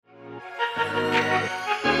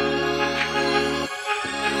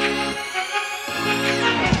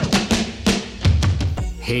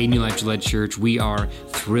Hey, New Life Gillette Church, we are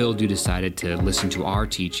thrilled you decided to listen to our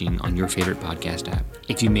teaching on your favorite podcast app.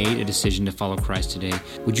 If you made a decision to follow Christ today,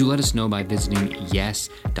 would you let us know by visiting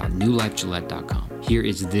yes.newlifegillette.com. Here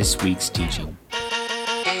is this week's teaching.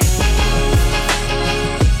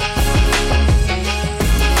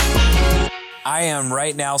 I am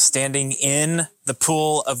right now standing in the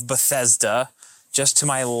pool of Bethesda. Just to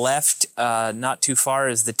my left, not too far,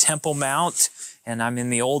 is the Temple Mount, and I'm in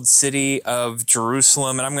the old city of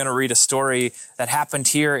Jerusalem, and I'm going to read a story that happened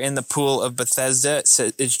here in the pool of Bethesda.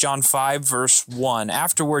 It's John 5, verse 1.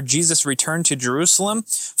 Afterward, Jesus returned to Jerusalem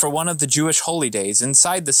for one of the Jewish holy days.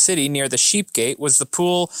 Inside the city, near the sheep gate, was the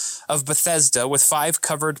pool of Bethesda with 5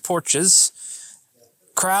 covered porches.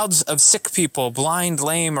 Crowds of sick people, blind,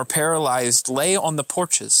 lame, or paralyzed, lay on the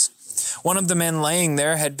porches. One of the men laying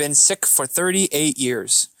there had been sick for 38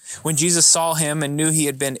 years. When Jesus saw him and knew he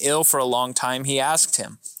had been ill for a long time, he asked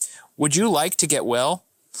him, "Would you like to get well?"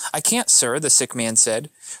 "I can't, sir," the sick man said,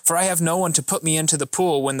 "for I have no one to put me into the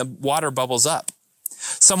pool when the water bubbles up.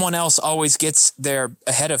 Someone else always gets there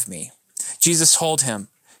ahead of me." Jesus told him,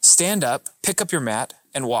 "Stand up, pick up your mat,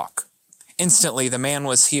 and walk." Instantly, the man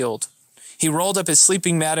was healed. He rolled up his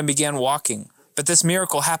sleeping mat and began walking, but this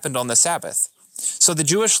miracle happened on the Sabbath. So the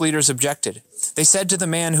Jewish leaders objected. They said to the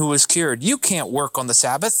man who was cured, "You can't work on the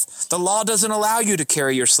Sabbath. The law doesn't allow you to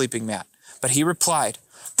carry your sleeping mat." But he replied,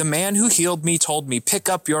 "The man who healed me told me, 'Pick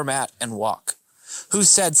up your mat and walk.'" "Who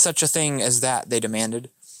said such a thing as that?" they demanded.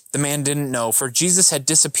 The man didn't know, for Jesus had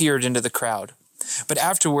disappeared into the crowd. But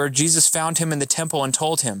afterward, Jesus found him in the temple and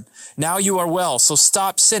told him, "Now you are well, so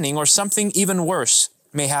stop sinning, or something even worse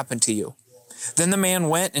may happen to you." Then the man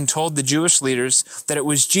went and told the Jewish leaders that it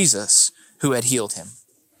was Jesus who had healed him.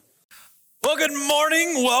 Well, good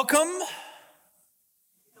morning. Welcome.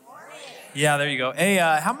 Good morning. Yeah, there you go. Hey,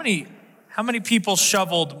 how many people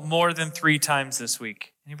shoveled more than 3 times this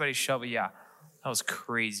week? Anybody shovel? Yeah, that was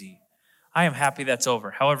crazy. I am happy that's over.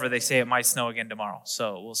 However, they say it might snow again tomorrow,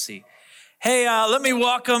 so we'll see. Hey, let me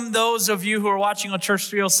welcome those of you who are watching on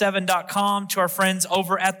church307.com to our friends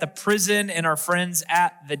over at the prison and our friends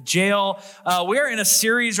at the jail. We're in a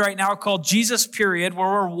series right now called Jesus Period, where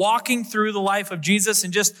we're walking through the life of Jesus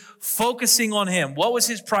and just focusing on him. What was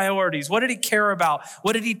his priorities? What did he care about?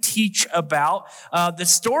 What did he teach about? The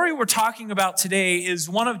story we're talking about today is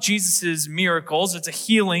one of Jesus's miracles. It's a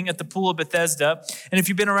healing at the pool of Bethesda. And if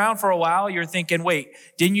you've been around for a while, you're thinking, wait,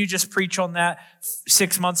 didn't you just preach on that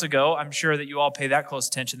 6 months ago? I'm sure that you all pay that close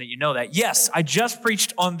attention that you know that. Yes, I just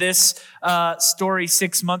preached on this story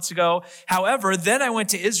 6 months ago. However, then I went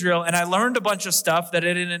to Israel and I learned a bunch of stuff that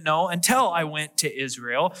I didn't know until I went to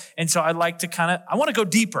Israel. And so I'd like to I want to go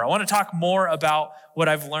deeper. I want to talk more about what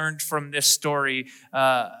I've learned from this story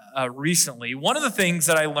recently. One of the things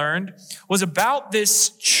that I learned was about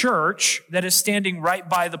this church that is standing right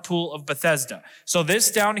by the pool of Bethesda. So this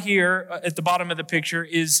down here at the bottom of the picture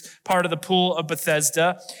is part of the pool of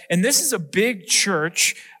Bethesda. And this is a big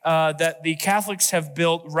church that the Catholics have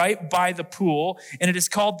built right by the pool. And it is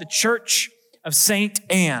called the Church of St.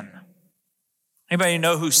 Anne. Anybody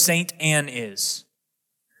know who St. Anne is?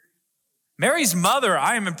 Mary's mother.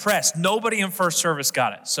 I am impressed. Nobody in first service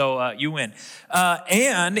got it, so you win.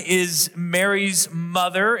 Anne is Mary's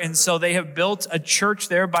mother, and so they have built a church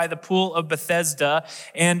there by the pool of Bethesda.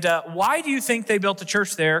 And why do you think they built a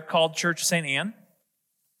church there called Church of St. Anne?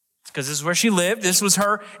 Because this is where she lived. This was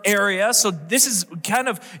her area. So this is kind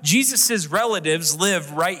of Jesus's relatives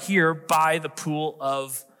live right here by the pool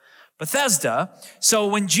of Bethesda. So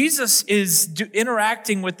when Jesus is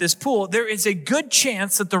interacting with this pool, there is a good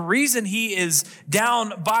chance that the reason he is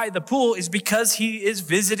down by the pool is because he is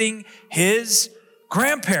visiting his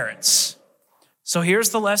grandparents. So here's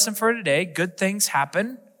the lesson for today. Good things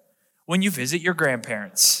happen when you visit your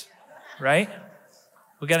grandparents, right?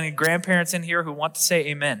 We got any grandparents in here who want to say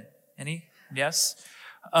amen? Any? Yes?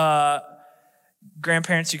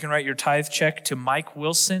 Grandparents, you can write your tithe check to Mike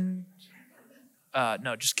Wilson.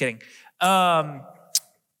 No, just kidding. I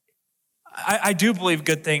do believe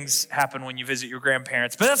good things happen when you visit your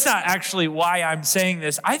grandparents, but that's not actually why I'm saying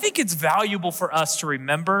this. I think it's valuable for us to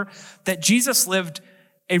remember that Jesus lived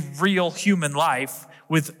a real human life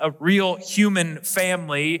with a real human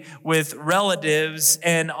family, with relatives,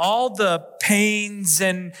 and all the pains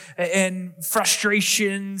and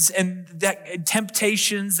frustrations and that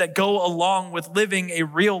temptations that go along with living a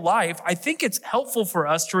real life. I think it's helpful for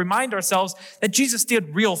us to remind ourselves that Jesus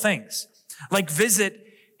did real things, like visit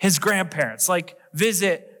his grandparents, like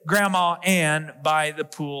visit Grandma Ann by the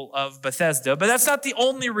pool of Bethesda. But that's not the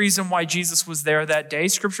only reason why Jesus was there that day.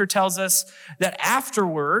 Scripture tells us that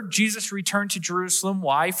afterward, Jesus returned to Jerusalem.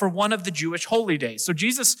 Why? For one of the Jewish holy days. So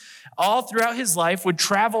Jesus, all throughout his life, would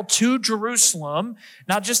travel to Jerusalem,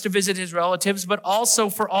 not just to visit his relatives, but also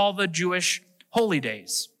for all the Jewish holy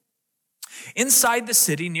days. Inside the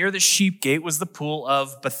city, near the sheep gate, was the pool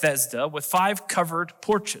of Bethesda with 5 covered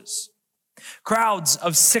porches. Crowds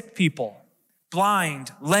of sick people,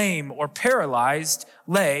 blind, lame, or paralyzed,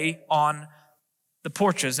 lay on the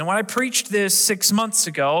porches. And when I preached this 6 months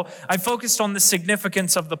ago, I focused on the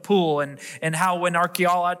significance of the pool and how when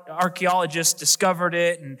archaeologists discovered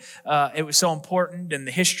it, and it was so important, and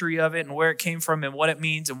the history of it and where it came from and what it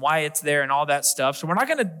means and why it's there and all that stuff. So we're not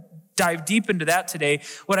going to dive deep into that today.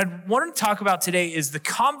 What I want to talk about today is the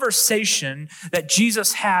conversation that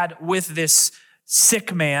Jesus had with this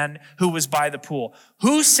sick man who was by the pool.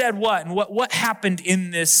 Who said what and what happened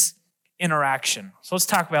in this interaction? So let's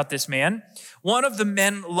talk about this man. One of the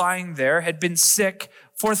men lying there had been sick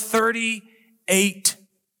for 38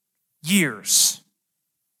 years.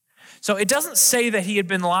 So it doesn't say that he had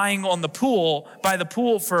been lying on the pool, by the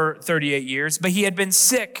pool for 38 years, but he had been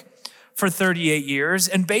sick for 38 years.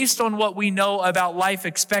 And based on what we know about life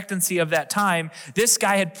expectancy of that time, this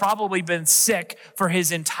guy had probably been sick for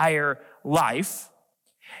his entire life.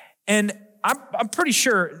 And I'm pretty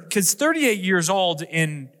sure, because 38 years old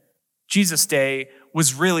in Jesus' day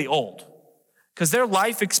was really old, because their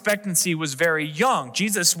life expectancy was very young.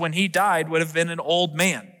 Jesus, when he died, would have been an old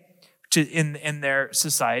man in their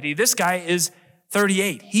society. This guy is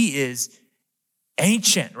 38. He is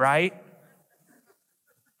ancient, right?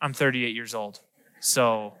 I'm 38 years old,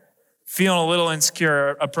 so feeling a little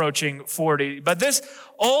insecure approaching 40. But this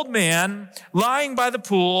old man lying by the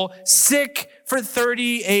pool, sick for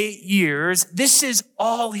 38 years, this is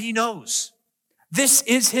all he knows. This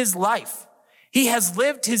is his life. He has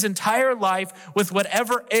lived his entire life with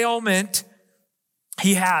whatever ailment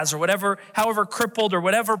he has, or however crippled or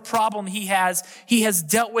whatever problem he has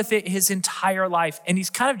dealt with it his entire life. And he's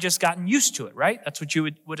kind of just gotten used to it, right? That's what you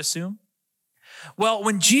would assume. Well,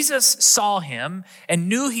 when Jesus saw him and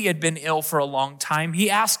knew he had been ill for a long time, he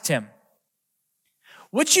asked him,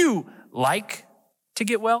 "Would you like to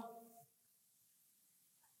get well?"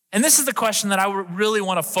 And this is the question that I really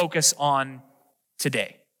want to focus on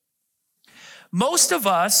today. Most of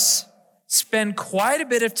us spend quite a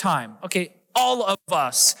bit of time, all of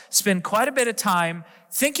us spend quite a bit of time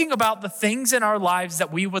thinking about the things in our lives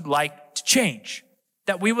that we would like to change,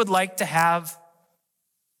 that we would like to have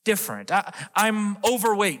different. I'm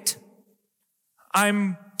overweight.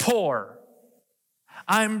 I'm poor.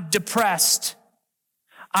 I'm depressed.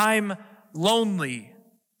 I'm lonely.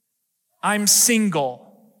 I'm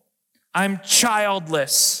single. I'm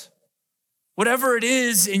childless. Whatever it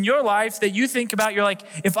is in your life that you think about, you're like,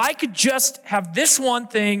 if I could just have this one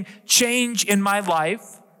thing change in my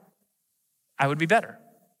life, I would be better.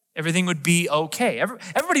 Everything would be okay.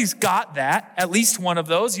 Everybody's got that, at least one of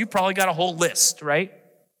those. You probably got a whole list, right?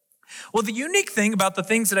 Well, the unique thing about the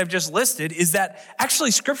things that I've just listed is that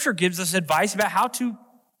actually Scripture gives us advice about how to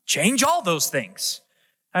change all those things.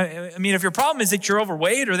 I mean, if your problem is that you're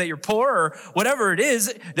overweight or that you're poor or whatever it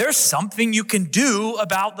is, there's something you can do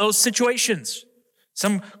about those situations.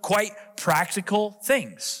 Some quite practical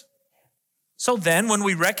things. So then when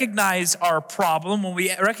we recognize our problem, when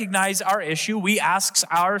we recognize our issue, we ask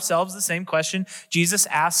ourselves the same question Jesus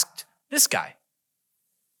asked this guy.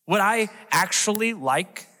 Would I actually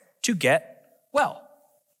like to get well?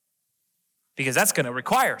 Because that's going to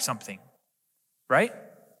require something, right?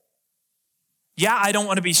 Yeah, I don't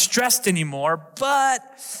want to be stressed anymore, but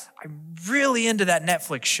I'm really into that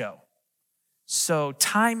Netflix show. So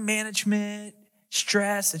time management,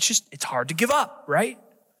 stress, it's hard to give up, right?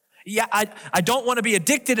 Yeah, I don't want to be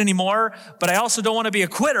addicted anymore, but I also don't want to be a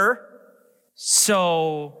quitter.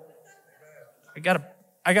 So I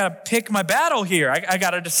gotta pick my battle here. I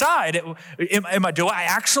gotta decide. Do I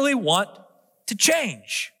actually want to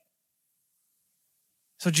change?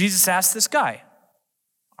 So Jesus asked this guy,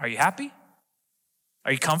 "Are you happy?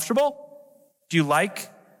 Are you comfortable? Do you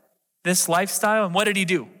like this lifestyle?" And what did he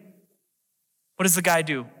do? What does the guy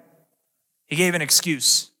do? He gave an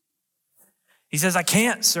excuse. He says, "I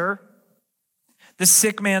can't, sir." The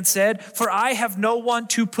sick man said, "For I have no one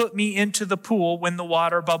to put me into the pool when the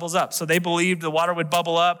water bubbles up." So they believed the water would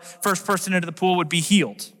bubble up. First person into the pool would be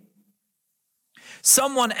healed.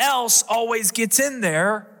 "Someone else always gets in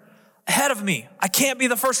there ahead of me. I can't be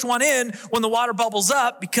the first one in when the water bubbles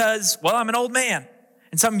up because, well, I'm an old man.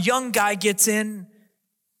 And some young guy gets in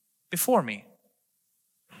before me."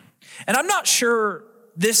 And I'm not sure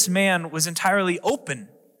this man was entirely open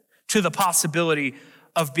to the possibility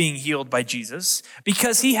of being healed by Jesus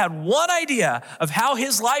because he had one idea of how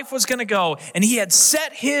his life was going to go, and he had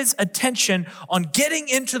set his attention on getting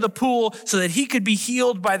into the pool so that he could be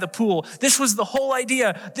healed by the pool. This was the whole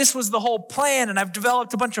idea. This was the whole plan, and I've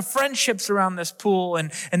developed a bunch of friendships around this pool,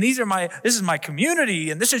 and this is my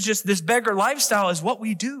community, and this beggar lifestyle is what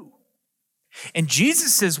we do. And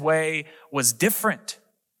Jesus's way was different.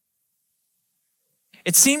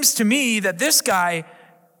 It seems to me that this guy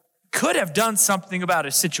could have done something about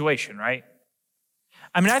his situation, right?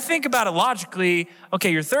 I mean, I think about it logically.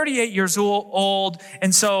 Okay, you're 38 years old,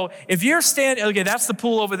 and so if you're standing, okay, that's the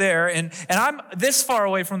pool over there, and I'm this far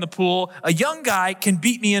away from the pool, a young guy can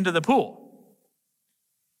beat me into the pool.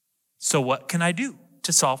 So what can I do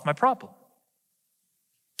to solve my problem?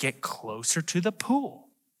 Get closer to the pool.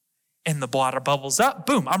 And the water bubbles up,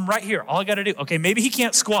 boom, I'm right here. All I gotta do, okay, maybe he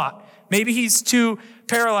can't squat. Maybe he's too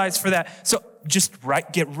paralyzed for that. So just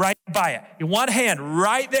get right by it. You one hand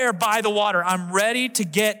right there by the water. I'm ready to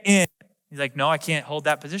get in. He's like, no, I can't hold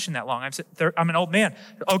that position that long. I'm an old man.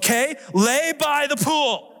 Okay, lay by the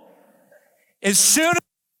pool. As soon as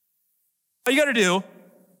all you got to do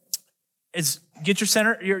is get your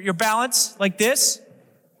center, your balance like this.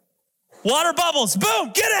 Water bubbles,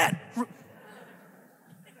 boom, get in.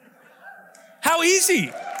 How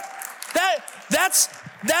easy.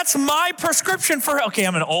 That's my prescription for, okay,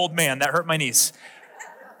 I'm an old man. That hurt my knees.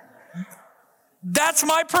 That's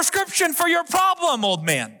my prescription for your problem, old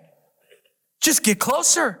man. Just get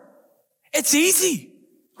closer. It's easy,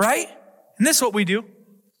 right? And this is what we do.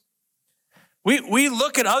 We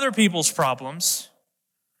look at other people's problems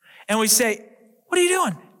and we say, what are you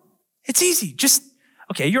doing? It's easy.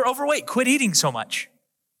 Okay, you're overweight. Quit eating so much.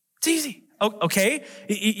 It's easy. Okay,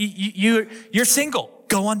 you're single.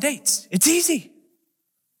 Go on dates. It's easy.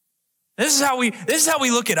 This is how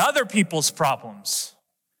we look at other people's problems.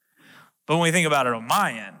 But when we think about it on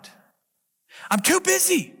my end, I'm too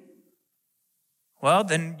busy. Well,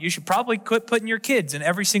 then you should probably quit putting your kids in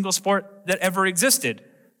every single sport that ever existed.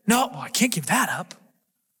 No, I can't give that up.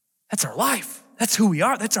 That's our life. That's who we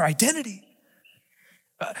are. That's our identity.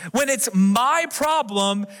 When it's my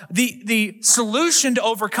problem, the solution to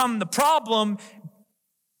overcome the problem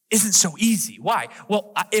isn't so easy. Why?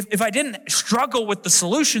 Well, if I didn't struggle with the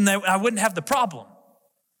solution, then I wouldn't have the problem.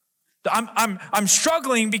 I'm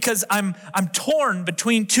struggling because I'm torn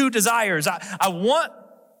between two desires. I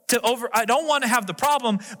don't want to have the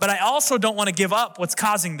problem, but I also don't want to give up what's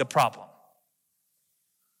causing the problem.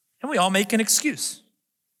 And we all make an excuse.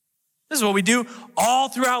 This is what we do all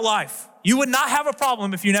throughout life. You would not have a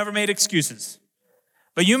problem if you never made excuses.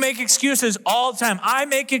 But you make excuses all the time. I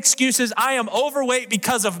make excuses. I am overweight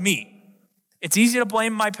because of me. It's easy to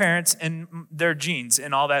blame my parents and their genes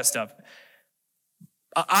and all that stuff.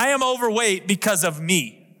 I am overweight because of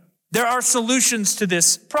me. There are solutions to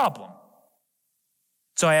this problem.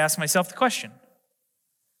 So I ask myself the question,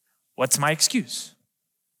 what's my excuse?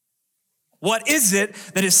 What is it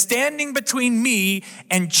that is standing between me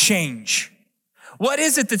and change? What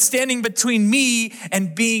is it that's standing between me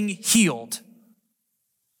and being healed?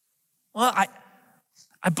 Well,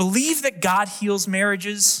 I believe that God heals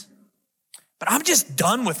marriages, but I'm just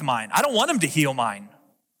done with mine. I don't want him to heal mine.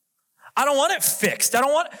 I don't want it fixed. I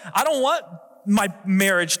don't want my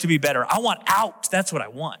marriage to be better. I want out. That's what I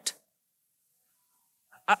want.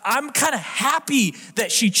 I'm kind of happy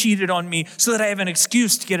that she cheated on me so that I have an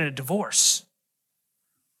excuse to get a divorce.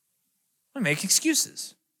 I make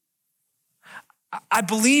excuses. I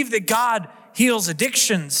believe that God heals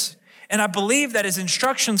addictions, and I believe that his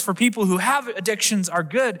instructions for people who have addictions are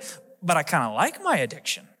good, but I kind of like my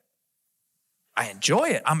addiction. I enjoy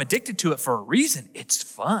it. I'm addicted to it for a reason. It's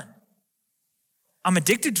fun. I'm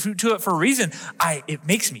addicted to it for a reason. It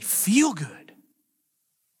makes me feel good.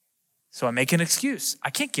 So I make an excuse. I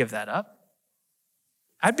can't give that up.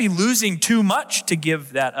 I'd be losing too much to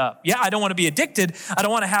give that up. Yeah, I don't want to be addicted. I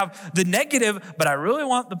don't want to have the negative, but I really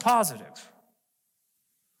want the positive.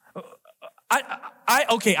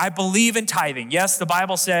 I believe in tithing. Yes, the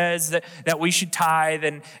Bible says that we should tithe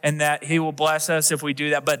and that he will bless us if we do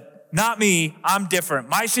that, but not me. I'm different.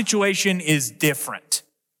 My situation is different.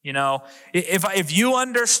 You know, if you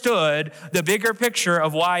understood the bigger picture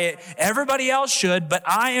of why everybody else should, but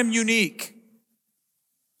I am unique.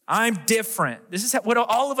 I'm different. This is what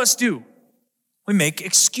all of us do. We make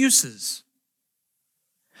excuses.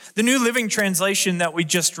 The New Living Translation that we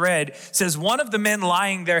just read says one of the men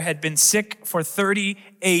lying there had been sick for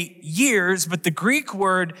 38 years, but the Greek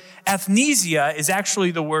word athnesia is actually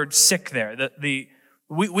the word sick there.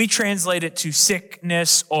 We translate it to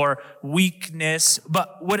sickness or weakness,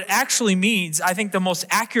 but what it actually means, I think the most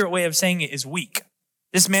accurate way of saying it is weak.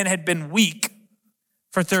 This man had been weak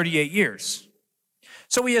for 38 years.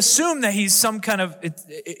 So we assume that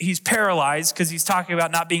he's paralyzed because he's talking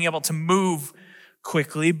about not being able to move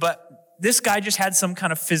quickly, but this guy just had some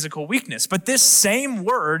kind of physical weakness. But this same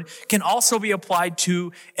word can also be applied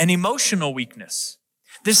to an emotional weakness.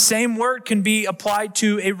 This same word can be applied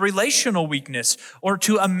to a relational weakness or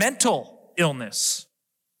to a mental illness.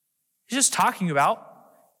 He's just talking about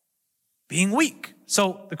being weak.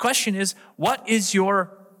 So the question is, what is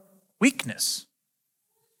your weakness?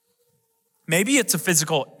 Maybe it's a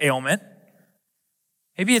physical ailment.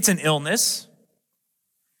 Maybe it's an illness.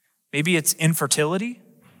 Maybe it's infertility.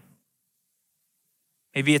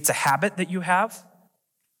 Maybe it's a habit that you have,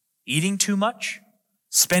 eating too much,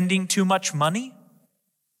 spending too much money.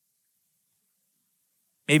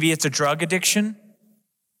 Maybe it's a drug addiction.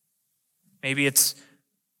 Maybe it's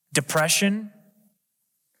depression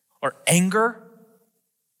or anger.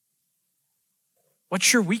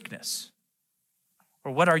 What's your weakness?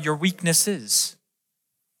 Or what are your weaknesses?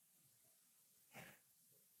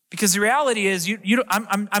 Because the reality is,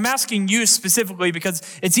 I'm asking you specifically because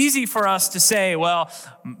it's easy for us to say, well,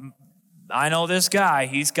 I know this guy,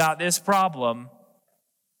 he's got this problem.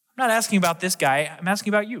 I'm not asking about this guy, I'm asking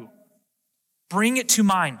about you. Bring it to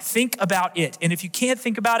mind, think about it. And if you can't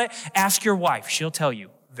think about it, ask your wife. She'll tell you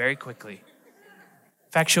very quickly.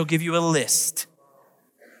 In fact, she'll give you a list.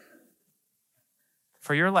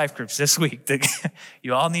 For your life groups this week,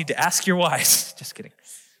 you all need to ask your wives. Just kidding.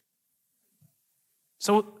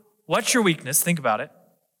 So what's your weakness? Think about it.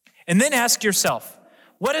 And then ask yourself,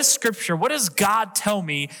 what is Scripture? What does God tell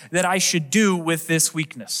me that I should do with this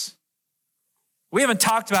weakness? We haven't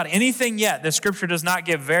talked about anything yet that Scripture does not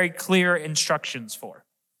give very clear instructions for.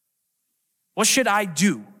 What should I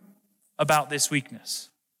do about this weakness?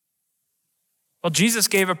 Well, Jesus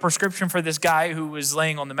gave a prescription for this guy who was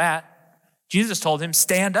laying on the mat. Jesus told him,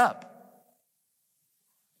 stand up,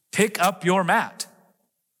 pick up your mat,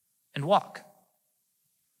 and walk.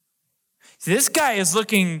 See, this guy is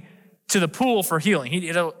looking to the pool for healing.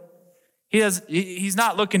 He's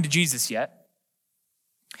not looking to Jesus yet.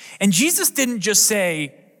 And Jesus didn't just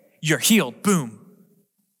say, you're healed, boom.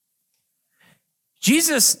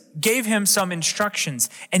 Jesus gave him some instructions,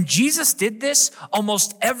 and Jesus did this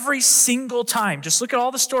almost every single time. Just look at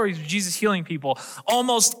all the stories of Jesus healing people.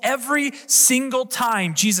 Almost every single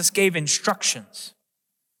time Jesus gave instructions.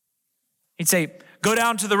 He'd say, go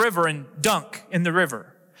down to the river and dunk in the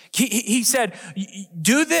river. He said,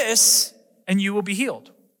 do this and you will be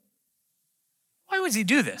healed. Why would he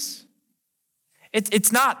do this?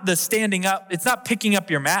 It's not the standing up, it's not picking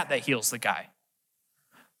up your mat that heals the guy.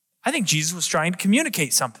 I think Jesus was trying to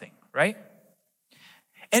communicate something, right?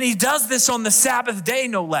 And he does this on the Sabbath day,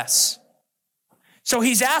 no less. So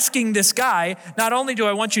he's asking this guy, not only do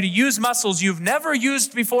I want you to use muscles you've never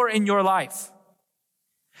used before in your life,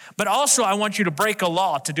 but also I want you to break a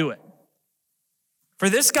law to do it. For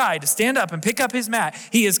this guy to stand up and pick up his mat,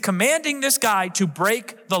 he is commanding this guy to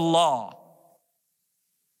break the law.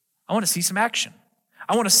 I want to see some action.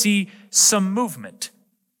 I want to see some movement.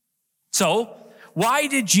 So, why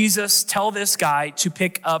did Jesus tell this guy to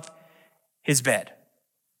pick up his bed?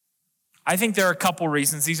 I think there are a couple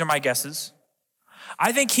reasons. These are my guesses.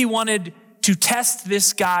 I think he wanted to test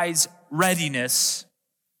this guy's readiness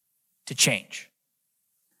to change.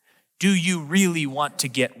 Do you really want to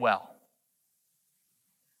get well?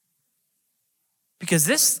 Because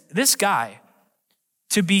this guy,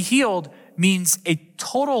 to be healed means a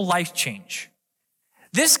total life change.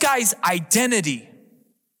 This guy's identity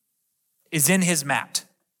is in his mat.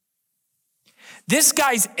 This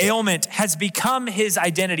guy's ailment has become his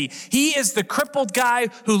identity. He is the crippled guy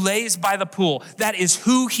who lays by the pool. That is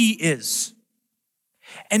who he is.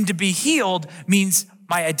 And to be healed means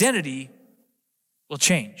my identity will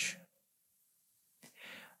change.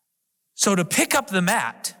 So to pick up the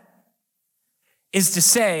mat is to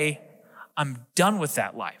say, I'm done with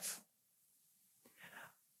that life.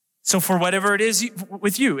 So for whatever it is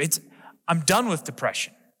with you, I'm done with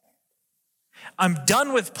depression. I'm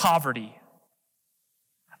done with poverty.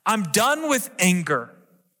 I'm done with anger.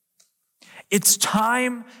 It's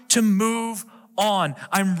time to move on.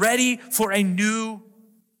 I'm ready for a new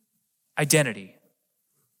identity.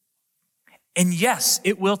 And yes,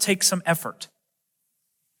 it will take some effort.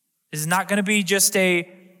 This is not going to be just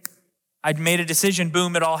I'd made a decision,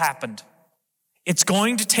 boom, it all happened. It's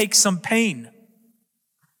going to take some pain.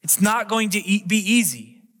 It's not going to be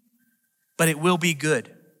easy, but it will be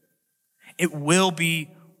good. It will be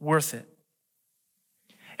worth it.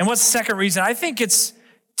 And what's the second reason? I think it's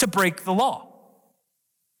to break the law.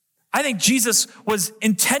 I think Jesus was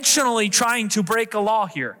intentionally trying to break a law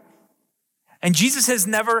here. And Jesus has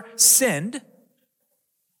never sinned.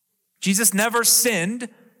 Jesus never sinned,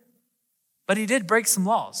 but he did break some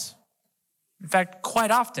laws. In fact,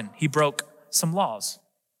 quite often he broke some laws.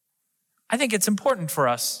 I think it's important for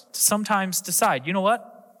us to sometimes decide, you know what?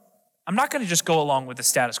 I'm not going to just go along with the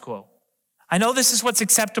status quo. I know this is what's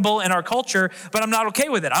acceptable in our culture, but I'm not okay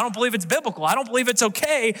with it. I don't believe it's biblical. I don't believe it's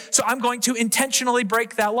okay, so I'm going to intentionally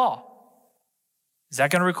break that law. Is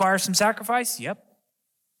that going to require some sacrifice? Yep.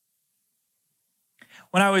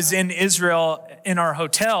 When I was in Israel in our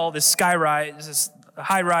hotel, this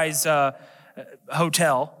high-rise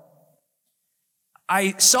hotel,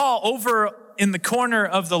 I saw over in the corner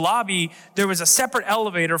of the lobby, there was a separate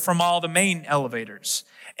elevator from all the main elevators.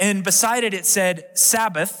 And beside it, it said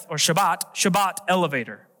Sabbath or Shabbat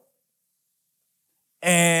elevator.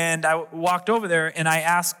 And I walked over there and I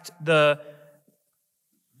asked the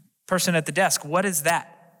person at the desk, what is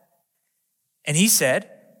that? And he said,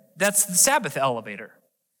 that's the Sabbath elevator.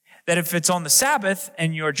 That if it's on the Sabbath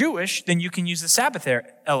and you're Jewish, then you can use the Sabbath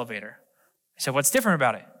elevator. I said, what's different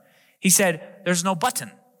about it? He said, there's no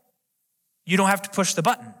button. You don't have to push the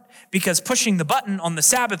button because pushing the button on the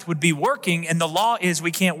Sabbath would be working, and the law is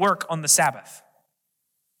we can't work on the Sabbath.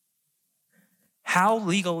 How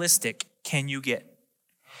legalistic can you get?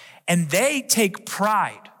 And they take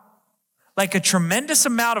pride, like a tremendous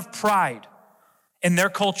amount of pride in their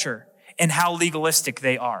culture and how legalistic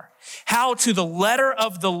they are. How to the letter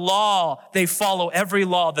of the law, they follow every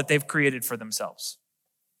law that they've created for themselves.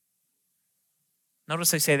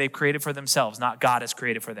 Notice they say they've created for themselves, not God has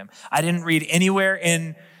created for them. I didn't read anywhere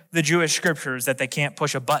in the Jewish scriptures that they can't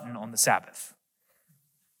push a button on the Sabbath.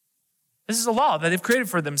 This is a law that they've created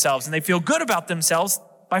for themselves, and they feel good about themselves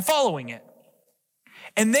by following it.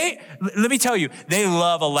 And let me tell you, they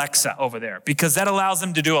love Alexa over there because that allows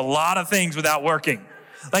them to do a lot of things without working.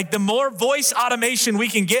 Like the more voice automation we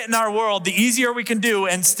can get in our world, the easier we can do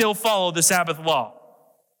and still follow the Sabbath law.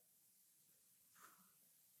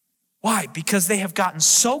 Why? Because they have gotten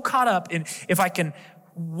so caught up in, if I can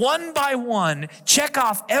one by one check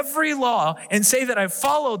off every law and say that I've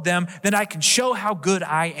followed them, then I can show how good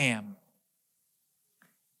I am.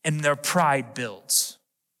 And their pride builds.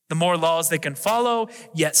 The more laws they can follow,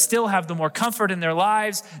 yet still have the more comfort in their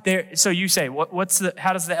lives. So you say,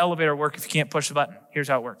 how does the elevator work if you can't push the button? Here's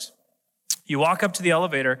how it works. You walk up to the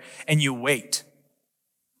elevator and you wait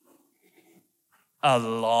a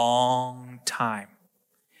long time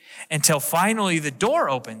until finally the door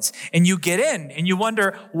opens and you get in and you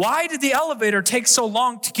wonder, why did the elevator take so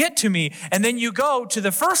long to get to me? And then you go to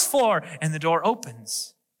the first floor and the door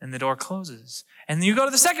opens and the door closes. And then you go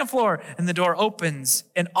to the second floor and the door opens.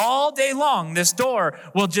 And all day long, this door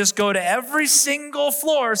will just go to every single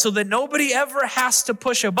floor so that nobody ever has to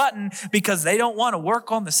push a button because they don't want to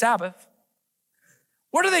work on the Sabbath.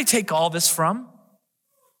 Where do they take all this from?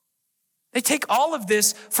 They take all of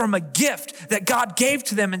this from a gift that God gave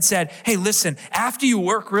to them and said, hey, listen, after you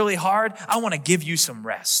work really hard, I want to give you some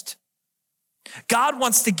rest. God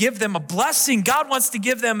wants to give them a blessing. God wants to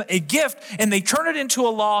give them a gift, and they turn it into a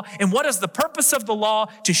law. And what is the purpose of the law?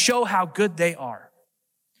 To show how good they are,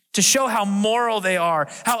 to show how moral they are,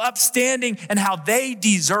 how upstanding, and how they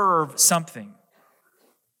deserve something.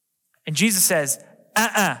 And Jesus says,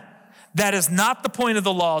 that is not the point of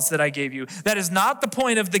the laws that I gave you. That is not the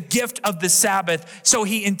point of the gift of the Sabbath. So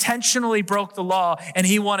he intentionally broke the law, and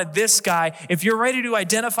he wanted this guy. If you're ready to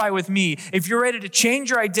identify with me, if you're ready to change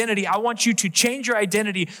your identity, I want you to change your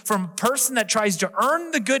identity from a person that tries to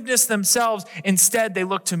earn the goodness themselves. Instead, they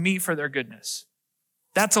look to me for their goodness.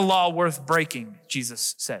 That's a law worth breaking,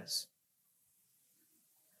 Jesus says.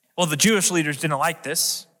 Well, the Jewish leaders didn't like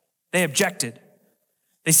this. They objected.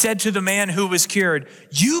 They said to the man who was cured,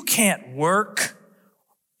 you can't work.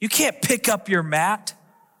 You can't pick up your mat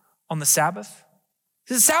on the Sabbath.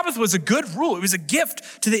 The Sabbath was a good rule. It was a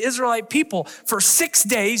gift to the Israelite people. For 6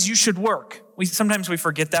 days, you should work. Sometimes we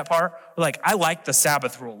forget that part. We're like, I like the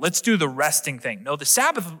Sabbath rule. Let's do the resting thing. No, the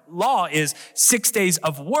Sabbath law is 6 days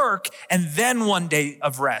of work and then 1 day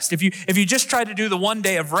of rest. If you just try to do the 1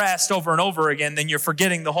 day of rest over and over again, then you're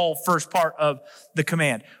forgetting the whole first part of the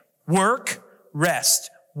command. Work, rest.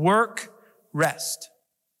 Work, rest.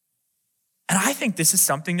 And I think this is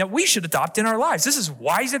something that we should adopt in our lives. This is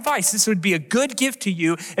wise advice. This would be a good gift to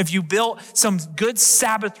you if you built some good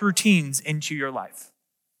Sabbath routines into your life.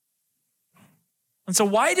 And so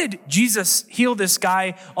why did Jesus heal this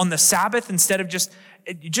guy on the Sabbath instead of just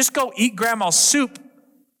go eat grandma's soup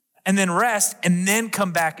and then rest and then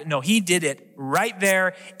come back? No, he did it right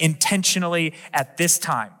there intentionally at this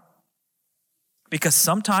time. Because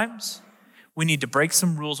sometimes we need to break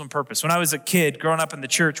some rules on purpose. When I was a kid growing up in the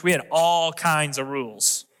church, we had all kinds of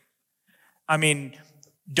rules. I mean,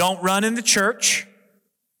 don't run in the church.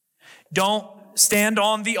 Don't stand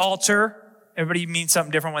on the altar. Everybody means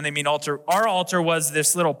something different when they mean altar. Our altar was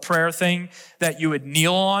this little prayer thing that you would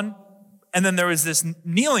kneel on. And then there was this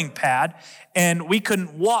kneeling pad, and we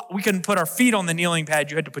couldn't put our feet on the kneeling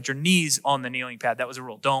pad. You had to put your knees on the kneeling pad. That was a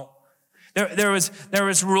rule. Don't. There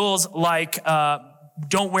was rules like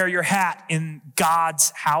don't wear your hat in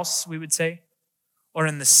God's house, we would say, or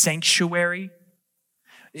in the sanctuary.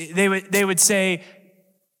 They would say,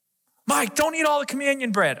 Mike, don't eat all the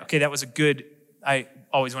communion bread. Okay, that was I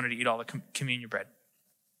always wanted to eat all the communion bread.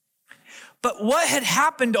 But what had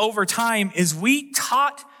happened over time is we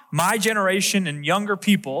taught my generation and younger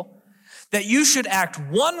people that you should act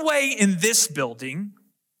one way in this building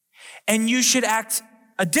and you should act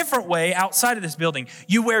a different way outside of this building.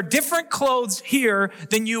 You wear different clothes here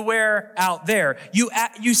than you wear out there.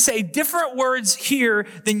 You say different words here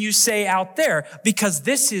than you say out there because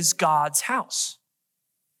this is God's house.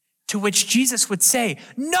 To which Jesus would say,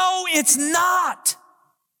 no, it's not.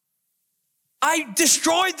 I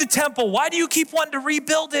destroyed the temple. Why do you keep wanting to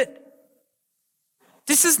rebuild it?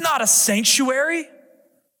 This is not a sanctuary.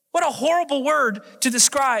 What a horrible word to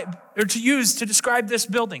describe or to use to describe this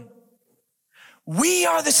building. We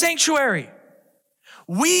are the sanctuary.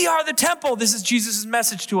 We are the temple. This is Jesus'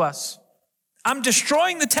 message to us. I'm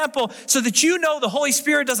destroying the temple so that you know the Holy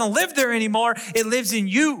Spirit doesn't live there anymore. It lives in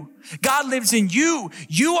you. God lives in you.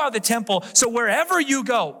 You are the temple. So wherever you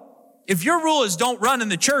go, if your rule is don't run in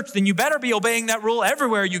the church, then you better be obeying that rule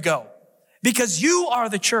everywhere you go. Because you are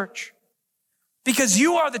the church. Because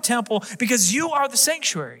you are the temple. Because you are the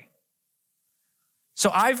sanctuary. So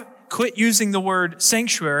I've quit using the word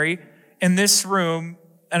sanctuary in this room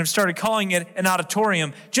and I've started calling it an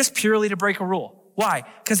auditorium just purely to break a rule. Why?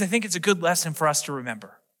 Because I think it's a good lesson for us to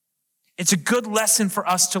remember. It's a good lesson for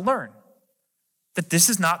us to learn that this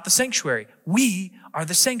is not the sanctuary. We are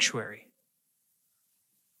the sanctuary.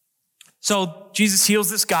 So Jesus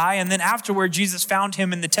heals this guy, and then afterward, Jesus found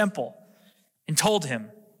him in the temple and told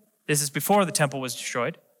him, this is before the temple was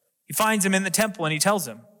destroyed. He finds him in the temple and he tells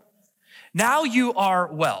him, now you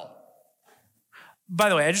are well. By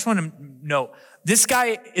the way, I just want to note, this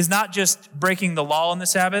guy is not just breaking the law on the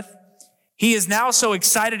Sabbath. He is now so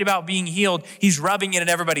excited about being healed, he's rubbing it in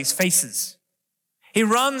everybody's faces. He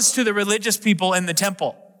runs to the religious people in the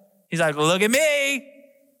temple. He's like, look at me.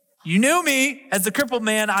 You knew me as the crippled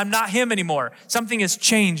man. I'm not him anymore. Something has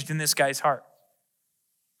changed in this guy's heart.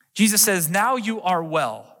 Jesus says, now you are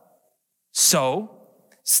well. So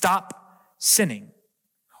stop sinning,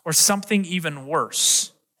 or something even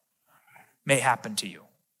worse may happen to you.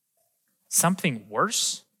 Something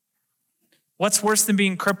worse? What's worse than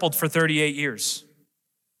being crippled for 38 years?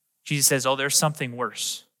 Jesus says, oh, there's something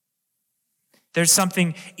worse. There's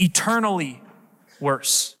something eternally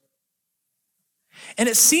worse. And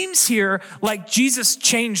it seems here like Jesus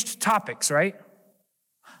changed topics, right?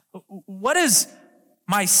 What does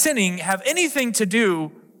my sinning have anything to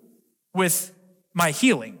do with my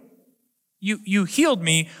healing? You healed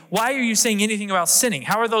me. Why are you saying anything about sinning?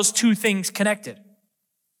 How are those two things connected?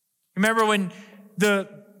 Remember when the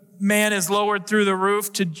man is lowered through the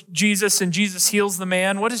roof to Jesus and Jesus heals the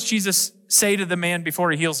man? What does Jesus say to the man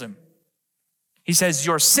before he heals him? He says,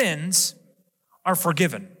 your sins are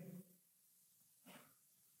forgiven.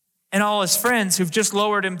 And all his friends who've just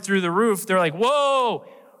lowered him through the roof, they're like, whoa,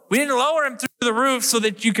 we didn't lower him through the roof so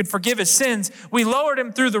that you could forgive his sins. We lowered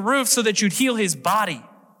him through the roof so that you'd heal his body.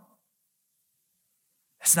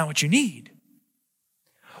 That's not what you need.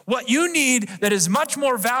 What you need that is much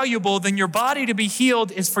more valuable than your body to be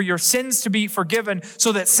healed is for your sins to be forgiven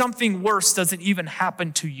so that something worse doesn't even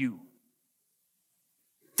happen to you.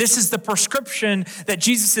 This is the prescription that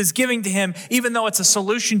Jesus is giving to him, even though it's a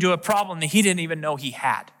solution to a problem that he didn't even know he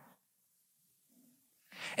had.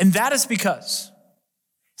 And that is because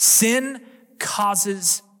sin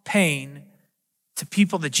causes pain to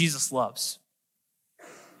people that Jesus loves.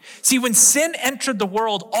 See, when sin entered the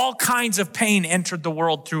world, all kinds of pain entered the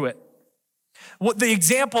world through it. The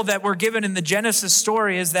example that we're given in the Genesis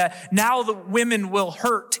story is that now the women will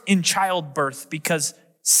hurt in childbirth because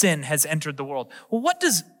sin has entered the world. Well, why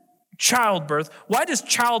does childbirth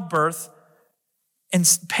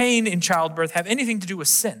and pain in childbirth have anything to do with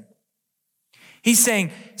sin? He's saying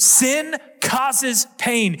sin causes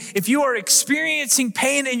pain. If you are experiencing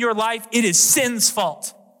pain in your life, it is sin's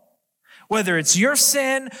fault. Whether it's your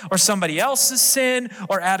sin or somebody else's sin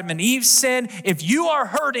or Adam and Eve's sin, if you are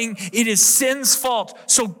hurting, it is sin's fault.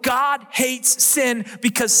 So God hates sin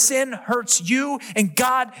because sin hurts you, and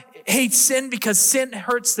God hates sin because sin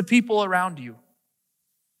hurts the people around you.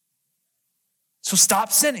 So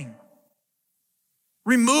stop sinning.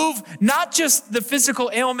 Remove not just the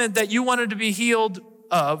physical ailment that you wanted to be healed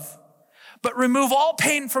of, but remove all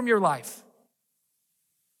pain from your life.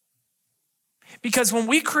 Because when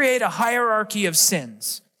we create a hierarchy of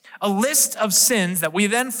sins, a list of sins that we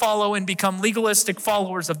then follow and become legalistic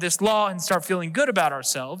followers of this law and start feeling good about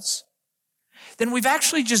ourselves, then we've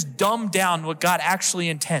actually just dumbed down what God actually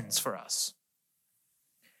intends for us.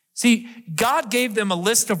 See, God gave them a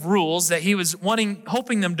list of rules that he was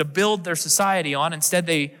hoping them to build their society on. Instead,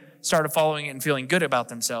 they started following it and feeling good about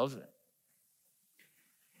themselves.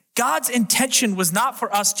 God's intention was not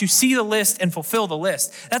for us to see the list and fulfill the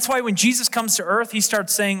list. That's why when Jesus comes to earth, he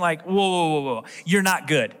starts saying like, whoa, you're not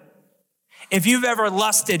good. If you've ever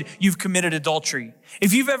lusted, you've committed adultery.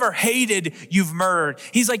 If you've ever hated, you've murdered.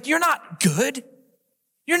 He's like, you're not good.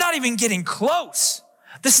 You're not even getting close.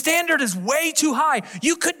 The standard is way too high.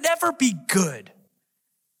 You could never be good.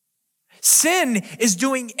 Sin is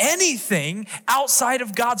doing anything outside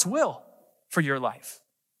of God's will for your life.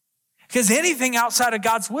 Because anything outside of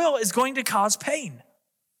God's will is going to cause pain.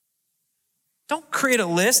 Don't create a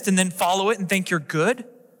list and then follow it and think you're good.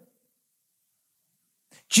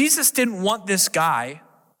 Jesus didn't want this guy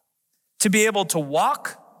to be able to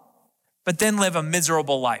walk, but then live a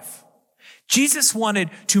miserable life. Jesus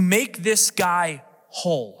wanted to make this guy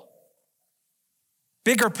whole.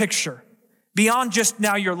 Bigger picture, beyond just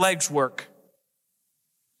now your legs work.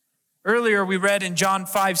 Earlier we read in John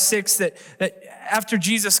 5:6 that after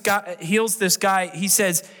Jesus heals this guy, he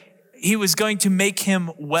says he was going to make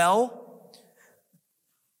him well.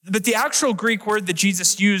 But the actual Greek word that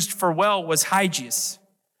Jesus used for well was hygeus.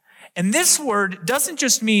 And this word doesn't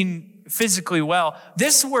just mean physically well.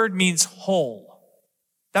 This word means whole.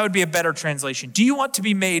 That would be a better translation. Do you want to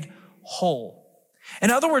be made whole? In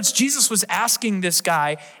other words, Jesus was asking this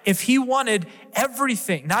guy if he wanted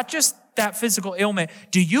everything, not just that physical ailment.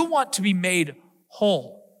 Do you want to be made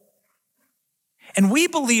whole? And we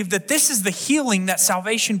believe that this is the healing that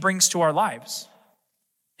salvation brings to our lives.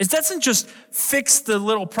 It doesn't just fix the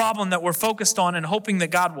little problem that we're focused on and hoping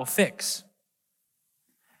that God will fix.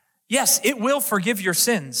 Yes, it will forgive your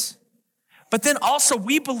sins. But then also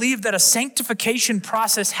we believe that a sanctification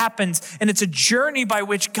process happens, and it's a journey by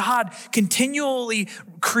which God continually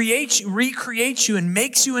recreates you and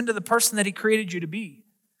makes you into the person that he created you to be.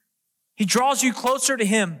 He draws you closer to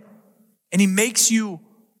him and he makes you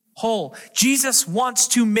whole. Jesus wants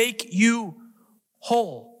to make you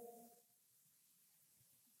whole.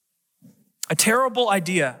 A terrible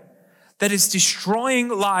idea that is destroying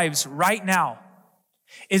lives right now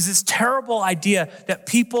is this terrible idea that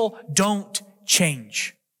people don't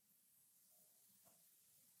change.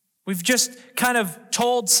 We've just kind of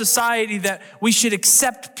told society that we should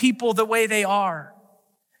accept people the way they are,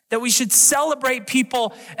 that we should celebrate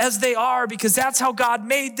people as they are because that's how God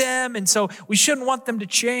made them, and so we shouldn't want them to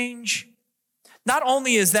change. Not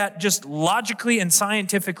only is that just logically and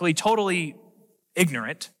scientifically totally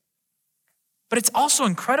ignorant, but it's also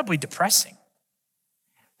incredibly depressing.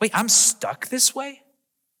 Wait, I'm stuck this way?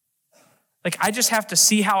 Like, I just have to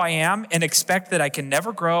see how I am and expect that I can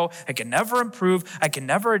never grow, I can never improve, I can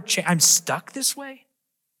never change. I'm stuck this way?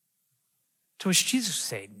 To which Jesus would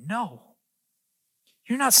say, no.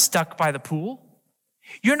 You're not stuck by the pool.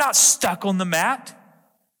 You're not stuck on the mat.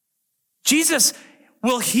 Jesus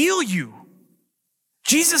will heal you.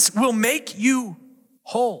 Jesus will make you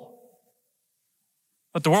whole.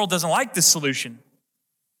 But the world doesn't like this solution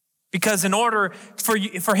because in order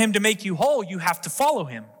for him to make you whole, you have to follow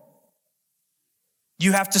him.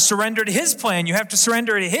 You have to surrender to his plan. You have to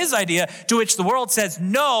surrender to his idea, to which the world says,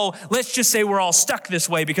 no, let's just say we're all stuck this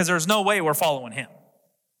way because there's no way we're following him.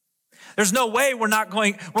 There's no way we're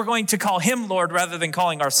going to call him Lord rather than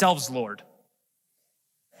calling ourselves Lord.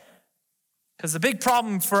 Because the big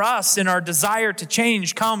problem for us in our desire to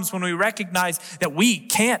change comes when we recognize that we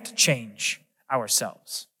can't change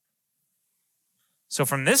ourselves. So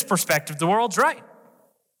from this perspective, the world's right.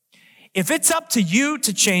 If it's up to you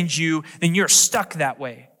to change you, then you're stuck that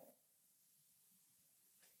way.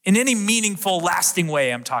 In any meaningful, lasting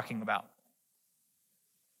way I'm talking about.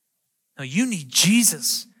 No, you need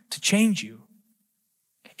Jesus to change you.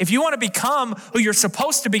 If you want to become who you're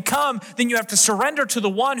supposed to become, then you have to surrender to the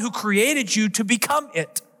one who created you to become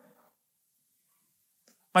it.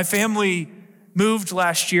 My family moved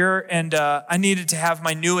last year, and I needed to have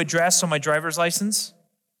my new address on my driver's license.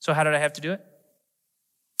 So how did I have to do it?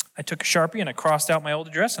 I took a Sharpie and I crossed out my old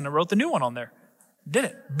address and I wrote the new one on there. Did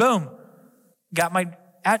it. Boom. Got my,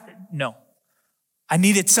 no. I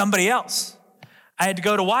needed somebody else. I had to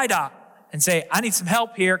go to YDOT and say, I need some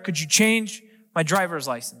help here. Could you change my driver's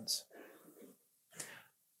license?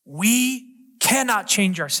 We cannot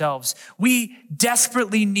change ourselves. We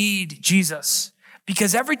desperately need Jesus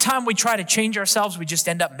because every time we try to change ourselves, we just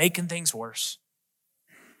end up making things worse.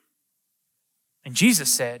 And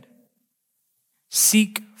Jesus said,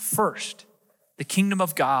 seek first the kingdom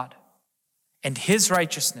of God and his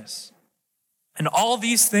righteousness. And all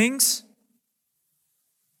these things,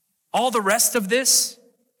 all the rest of this,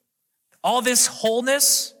 all this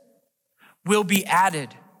wholeness will be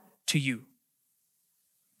added to you.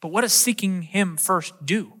 But what does seeking him first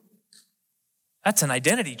do? That's an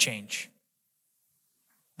identity change.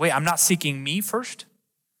 Wait, I'm not seeking me first?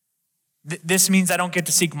 This means I don't get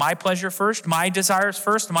to seek my pleasure first, my desires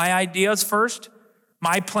first, my ideas first,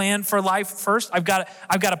 my plan for life first. I've got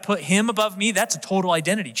to put him above me. That's a total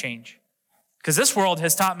identity change. Because this world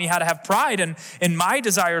has taught me how to have pride in my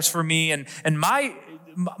desires for me, and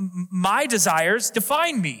my desires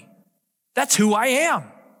define me. That's who I am.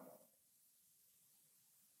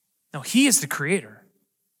 No, he is the creator.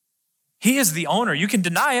 He is the owner. You can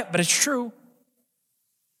deny it, but it's true.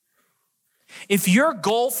 If your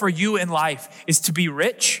goal for you in life is to be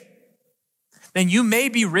rich, then you may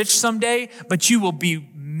be rich someday, but you will be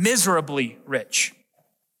miserably rich.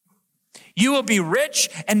 You will be rich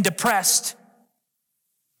and depressed.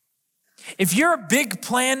 If your big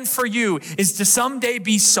plan for you is to someday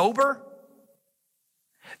be sober,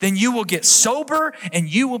 then you will get sober and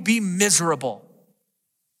you will be miserable.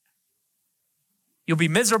 You'll be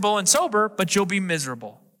miserable and sober, but you'll be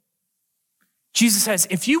miserable. Jesus says,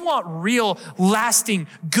 if you want real, lasting,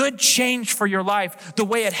 good change for your life, the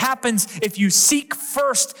way it happens if you seek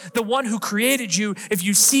first the one who created you, if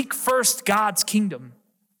you seek first God's kingdom.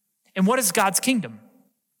 And what is God's kingdom?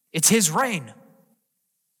 It's his reign.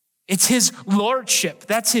 It's his lordship.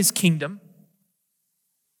 That's his kingdom.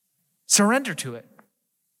 Surrender to it.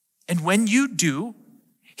 And when you do,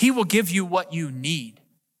 he will give you what you need.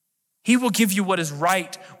 He will give you what is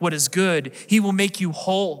right, what is good. He will make you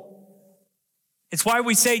whole. It's why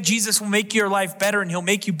we say Jesus will make your life better and he'll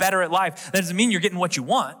make you better at life. That doesn't mean you're getting what you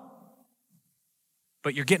want,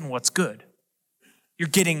 but you're getting what's good. You're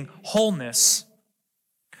getting wholeness,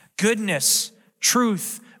 goodness,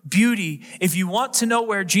 truth, beauty. If you want to know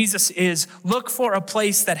where Jesus is, look for a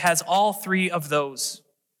place that has all three of those.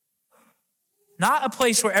 Not a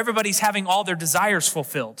place where everybody's having all their desires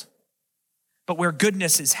fulfilled, but where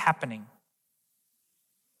goodness is happening.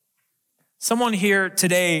 Someone here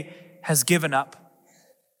today has given up.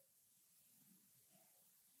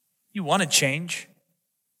 You wanted change.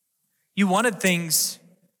 You wanted things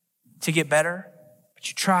to get better, but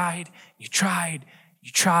you tried, and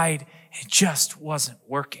it just wasn't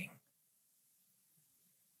working.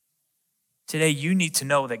 Today, you need to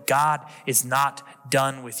know that God is not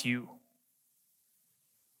done with you.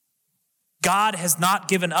 God has not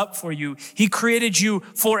given up for you. He created you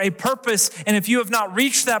for a purpose, and if you have not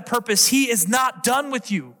reached that purpose, he is not done with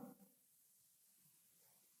you.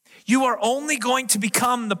 You are only going to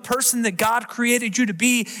become the person that God created you to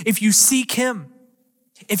be if you seek him.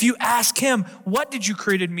 If you ask him, what did you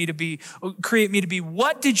create me to be?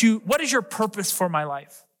 What is your purpose for my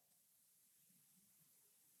life?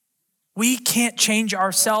 We can't change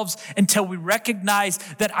ourselves until we recognize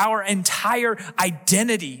that our entire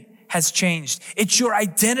identity has changed. It's your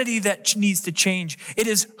identity that needs to change. It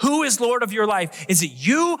is, who is Lord of your life? Is it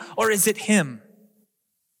you or is it him?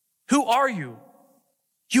 Who are you?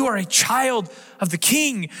 You are a child of the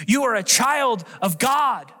King. You are a child of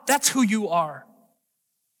God. That's who you are.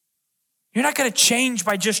 You're not going to change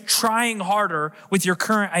by just trying harder with your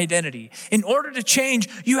current identity. In order to change,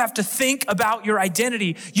 you have to think about your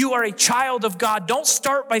identity. You are a child of God. Don't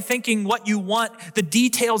start by thinking what you want, the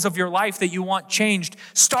details of your life that you want changed.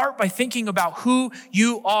 Start by thinking about who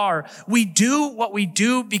you are. We do what we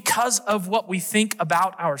do because of what we think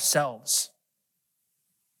about ourselves.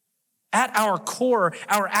 At our core,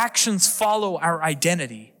 our actions follow our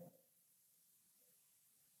identity.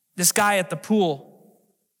 This guy at the pool,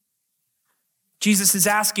 Jesus is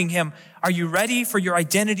asking him, are you ready for your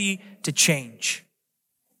identity to change?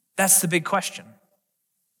 That's the big question.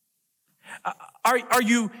 Are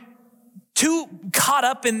you too caught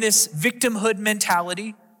up in this victimhood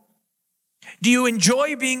mentality? Do you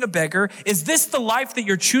enjoy being a beggar? Is this the life that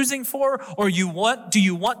you're choosing for, or do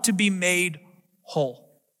you want to be made whole?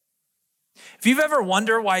 If you've ever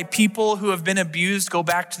wondered why people who have been abused go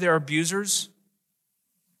back to their abusers,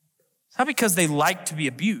 it's not because they like to be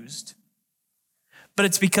abused, but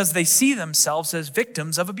it's because they see themselves as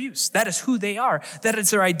victims of abuse. That is who they are. That is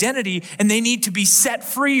their identity, and they need to be set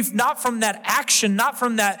free, not from that action, not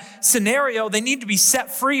from that scenario. They need to be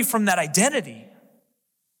set free from that identity.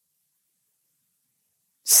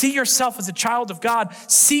 See yourself as a child of God.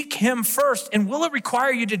 Seek him first. And will it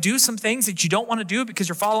require you to do some things that you don't want to do because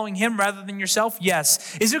you're following him rather than yourself?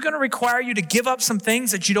 Yes. Is it going to require you to give up some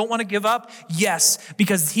things that you don't want to give up? Yes,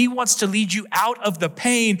 because he wants to lead you out of the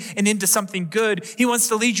pain and into something good. He wants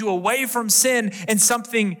to lead you away from sin and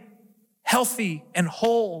something healthy and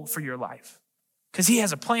whole for your life. Because he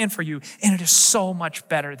has a plan for you, and it is so much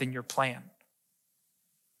better than your plan.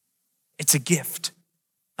 It's a gift.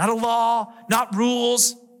 Not a law, not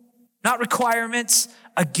rules, not requirements,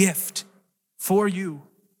 a gift for you.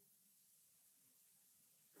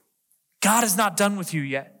 God is not done with you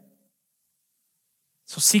yet.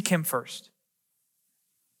 So seek him first.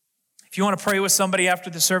 If you want to pray with somebody after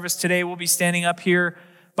the service today, we'll be standing up here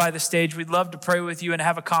by the stage. We'd love to pray with you and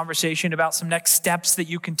have a conversation about some next steps that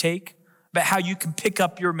you can take, about how you can pick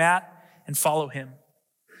up your mat and follow him.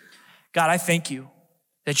 God, I thank you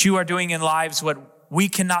that you are doing in lives what we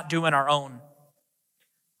cannot do in our own.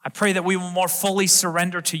 I pray that we will more fully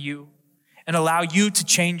surrender to you and allow you to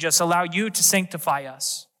change us, allow you to sanctify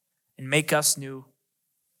us and make us new.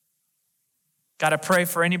 God, I pray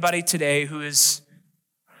for anybody today who is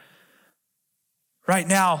right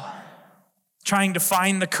now trying to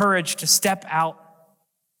find the courage to step out,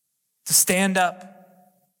 to stand up,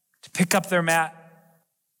 to pick up their mat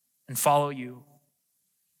and follow you.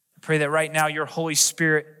 I pray that right now your Holy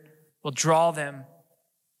Spirit will draw them,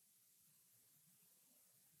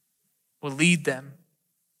 will lead them.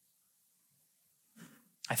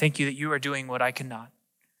 I thank you that you are doing what I cannot.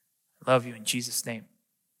 I love you in Jesus' name.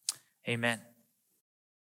 Amen.